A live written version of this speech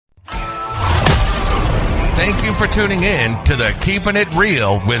Thank you for tuning in to the Keeping It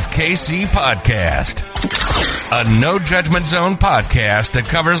Real with KC podcast, a no judgment zone podcast that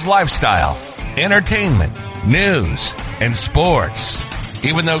covers lifestyle, entertainment, news, and sports.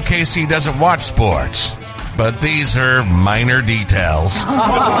 Even though KC doesn't watch sports, but these are minor details.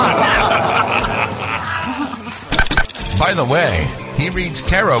 By the way, he reads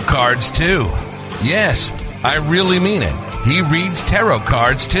tarot cards too. Yes, I really mean it. He reads tarot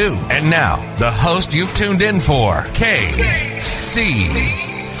cards too. And now, the host you've tuned in for, KC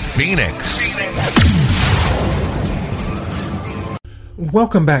Phoenix.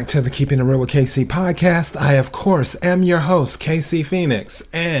 Welcome back to the Keeping It Real with KC podcast. I, of course, am your host, KC Phoenix,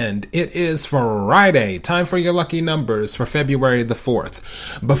 and it is Friday. Time for your lucky numbers for February the 4th.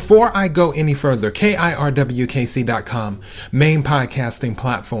 Before I go any further, KIRWKC.com, main podcasting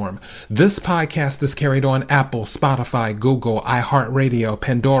platform. This podcast is carried on Apple, Spotify, Google, iHeartRadio,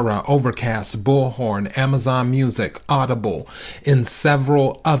 Pandora, Overcast, Bullhorn, Amazon Music, Audible, and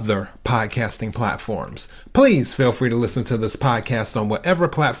several other podcasting platforms. Please feel free to listen to this podcast on whatever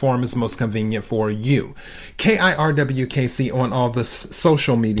platform is most convenient for you. KIRWKC on all the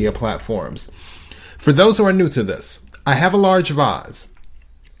social media platforms. For those who are new to this, I have a large vase.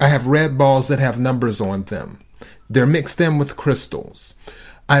 I have red balls that have numbers on them. They're mixed in with crystals.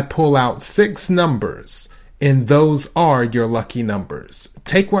 I pull out 6 numbers, and those are your lucky numbers.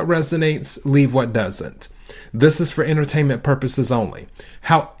 Take what resonates, leave what doesn't. This is for entertainment purposes only.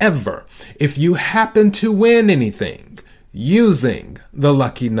 However, if you happen to win anything using the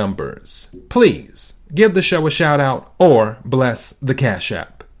lucky numbers, please give the show a shout out or bless the Cash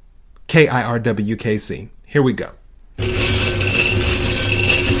App. KIRWKC. Here we go.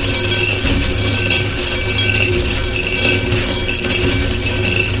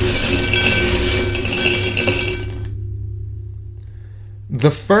 The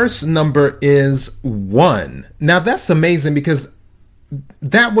first number is 1. Now that's amazing because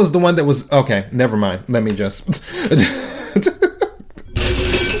that was the one that was... Okay, never mind. Let me just...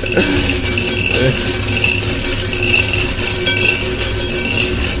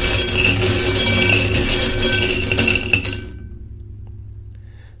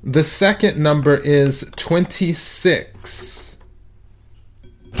 The second number is 26.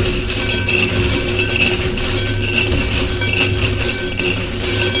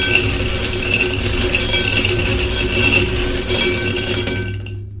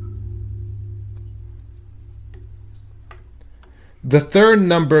 The third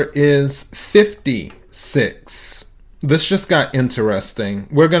number is 56. This just got interesting.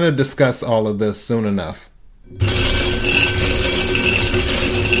 We're going to discuss all of this soon enough.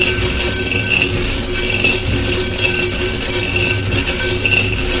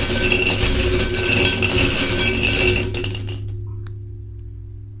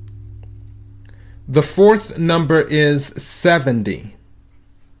 The fourth number is 70.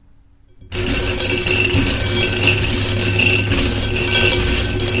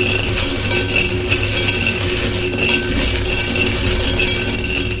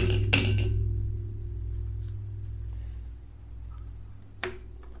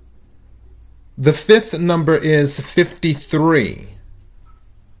 The fifth number is 53.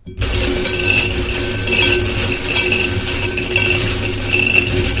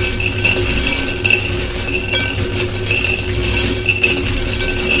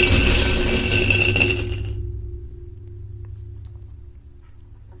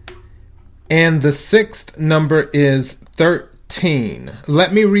 And the sixth number is 13.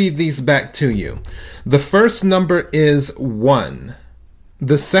 Let me read these back to you. The first number is 1.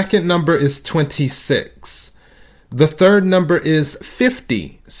 The second number is 26. The third number is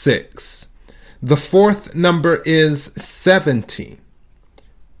 56. The fourth number is 70,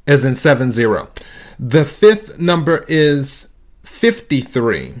 as in 70. The fifth number is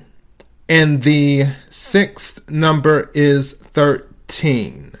 53. And the sixth number is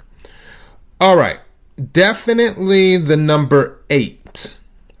 13. All right. Definitely the number 8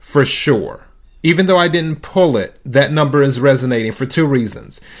 for sure. Even though I didn't pull it, that number is resonating for 2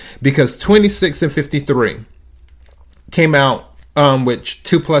 reasons. Because 26 and 53 came out, which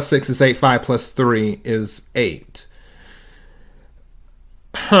 2 plus 6 is 8, 5 plus 3 is 8.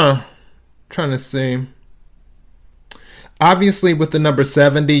 Trying to see. Obviously, with the number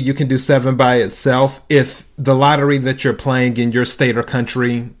 70, you can do 7 by itself. If the lottery that you're playing in your state or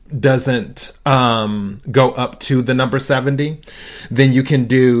country doesn't go up to the number 70, then you can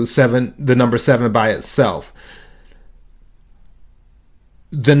do the number 7 by itself.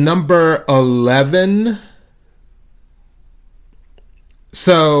 The number 11,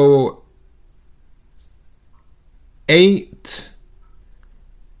 so 8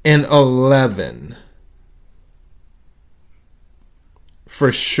 and 11.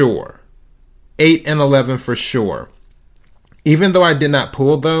 for sure. 8 and 11 for sure. Even though I did not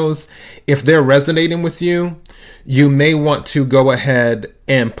pull those, if they're resonating with you, you may want to go ahead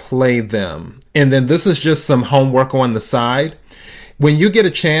and play them. And then this is just some homework on the side. When you get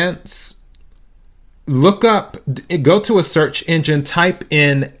a chance, look up, go to a search engine, type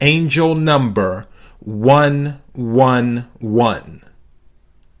in angel number 111.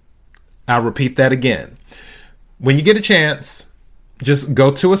 I'll repeat that again. When you get a chance, just go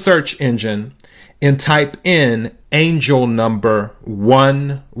to a search engine and type in angel number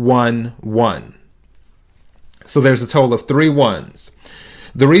 111. So there's a total of 3 ones.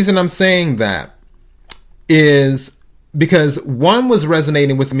 The reason I'm saying that is because 1 was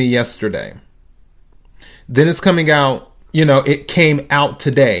resonating with me yesterday. Then it's coming out, it came out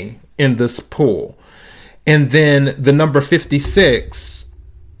today in this pool. And then the number 56,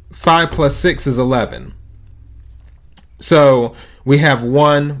 5 plus 6 is 11. So we have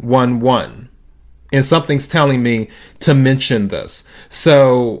 111. And something's telling me to mention this.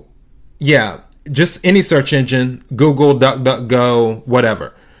 So, yeah, just any search engine, Google, DuckDuckGo,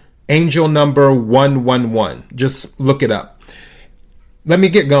 whatever. Angel number 111. Just look it up. Let me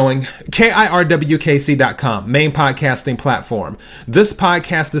get going. KIRWKC.com, main podcasting platform. This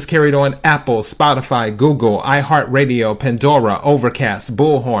podcast is carried on Apple, Spotify, Google, iHeartRadio, Pandora, Overcast,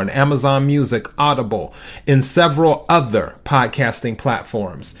 Bullhorn, Amazon Music, Audible, and several other podcasting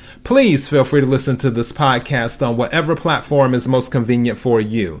platforms. Please feel free to listen to this podcast on whatever platform is most convenient for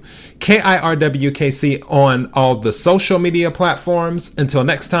you. KIRWKC on all the social media platforms. Until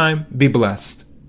next time, be blessed.